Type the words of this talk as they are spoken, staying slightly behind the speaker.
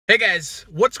Hey guys,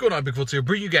 what's going on? Bigfoot here,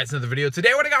 bring you guys another video.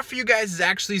 Today what I got for you guys is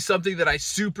actually something that I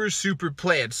super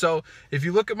planned. So if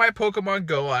you look at my Pokemon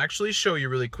Go, I'll actually show you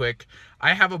really quick.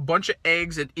 I have a bunch of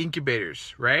eggs and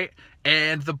incubators, right?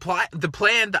 And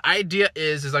the idea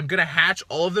is I'm gonna hatch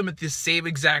all of them at the same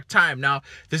exact time. Now,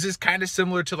 this is kind of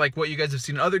similar to like what you guys have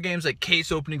seen in other games, like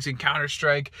case openings in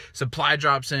Counter-Strike, supply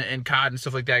drops in COD and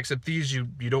stuff like that. Except these, you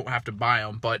don't have to buy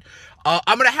them. But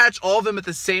I'm gonna hatch all of them at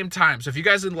the same time. So if you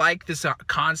guys like this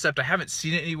concept, I haven't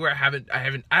seen it anywhere.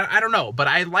 I don't know, but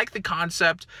I like the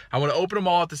concept. I want to open them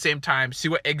all at the same time, see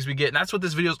what eggs we get, and that's what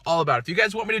this video is all about. If you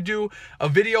guys want me to do a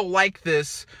video like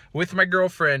this with my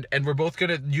girlfriend, and we're both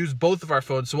gonna use both of our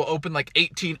phones, so we'll open like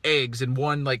 18 eggs in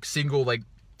one like single like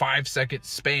 5-second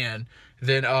span,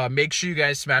 then make sure you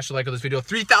guys smash the like on this video.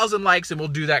 3,000 likes and we'll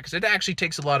do that, because it actually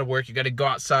takes a lot of work. You got to go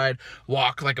outside,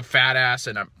 walk like a fat ass,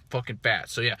 and I'm fucking fat.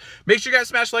 So yeah, make sure you guys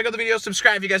smash the like on the video,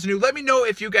 subscribe if you guys are new. Let me know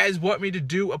if you guys want me to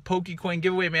do a Pokecoin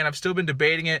giveaway, man. I've still been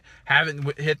debating it,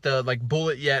 haven't hit the like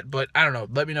bullet yet, but I don't know.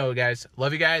 Let me know, guys.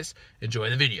 Love you guys. Enjoy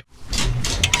the video.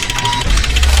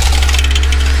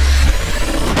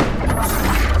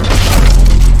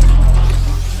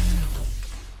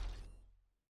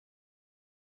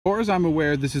 As far as I'm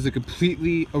aware, this is a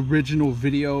completely original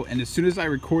video, and as soon as I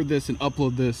record this and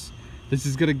upload this, this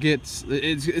is gonna get,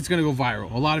 it's gonna go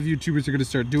viral. A lot of YouTubers are gonna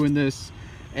start doing this,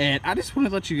 and I just want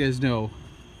to let you guys know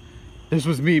this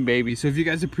was me, baby. So if you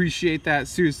guys appreciate that,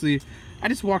 seriously, I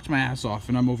just walked my ass off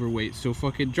and I'm overweight, so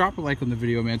fucking drop a like on the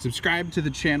video, man. Subscribe to the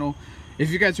channel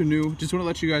if you guys are new. Just want to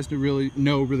let you guys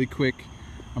know really quick,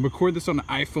 I'm recording this on the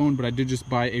iPhone, but I did just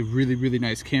buy a really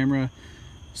nice camera,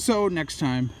 so next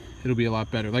time it'll be a lot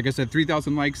better. Like I said,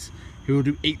 3,000 likes, we will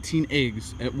do 18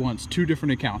 eggs at once, 2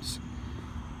 different accounts.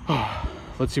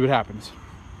 Let's see what happens.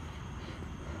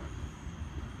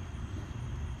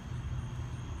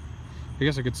 I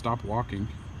guess I could stop walking.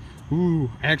 Ooh,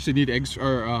 I actually need eggs,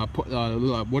 or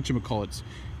whatchamacallits,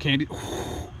 candy.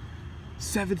 Ooh,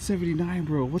 779,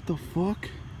 bro, what the fuck?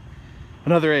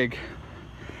 Another egg.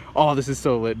 Oh, this is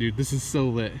so lit, dude. This is so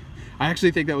lit. I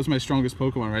actually think that was my strongest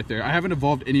Pokemon right there. I haven't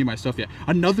evolved any of my stuff yet.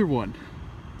 Another one.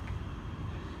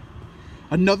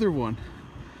 Another one.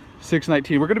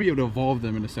 619. We're going to be able to evolve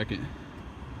them in a second.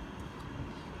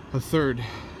 A third.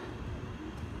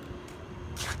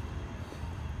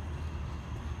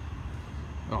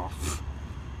 Oh.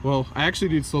 Well, I actually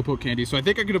need Slowpoke candy, so I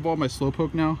think I could evolve my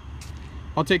Slowpoke now.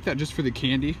 I'll take that just for the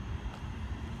candy.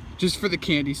 Just for the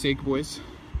candy's sake, boys.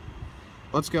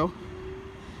 Let's go.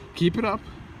 Keep it up.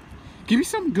 Give me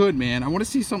something good, man. I want to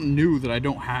see something new that I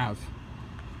don't have.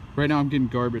 Right now I'm getting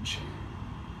garbage.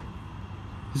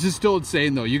 This is still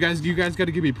insane though. You guys got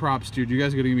to give me props, dude. You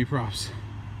guys got to give me props.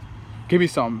 Give me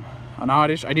something. An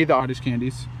Oddish. I need the Oddish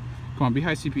candies. Come on, be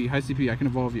high CP. High CP. I can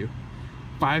evolve you.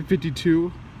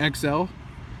 552 XL.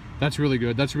 That's really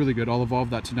good. That's really good. I'll evolve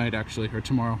that tonight, actually, or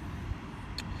tomorrow.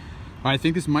 I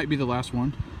think this might be the last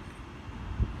one.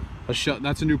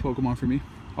 That's a new Pokemon for me.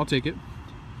 I'll take it.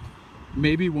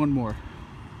 Maybe one more.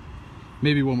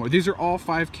 Maybe one more. These are all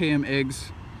 5 km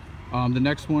eggs. The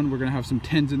next one, we're gonna have some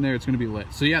 10s in there. It's gonna be lit.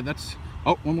 So yeah, that's,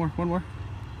 oh, one more.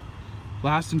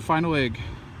 Last and final egg.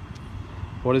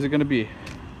 What is it gonna be?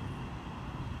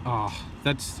 Oh,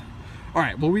 that's, all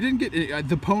right. Well, we didn't get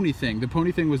the pony thing. The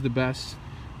pony thing was the best.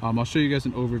 I'll show you guys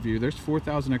an overview. There's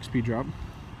 4,000 XP drop.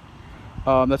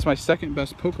 That's my second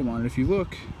best Pokemon. And if you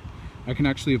look, I can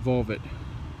actually evolve it.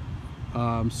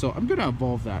 So I'm gonna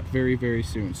evolve that very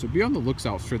soon, so be on the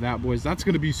lookout for that, boys. That's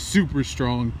gonna be super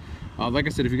strong. Like I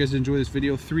said, if you guys enjoy this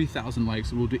video, 3,000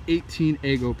 likes, we'll do 18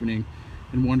 egg opening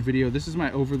in one video. This is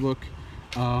my overlook,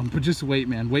 but just wait,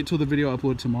 man. Wait till the video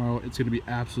upload tomorrow. It's gonna be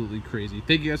absolutely crazy.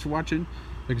 Thank you guys for watching.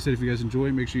 Like I said, if you guys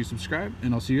enjoy, make sure you subscribe,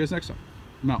 and I'll see you guys next time.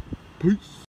 I'm out. Peace.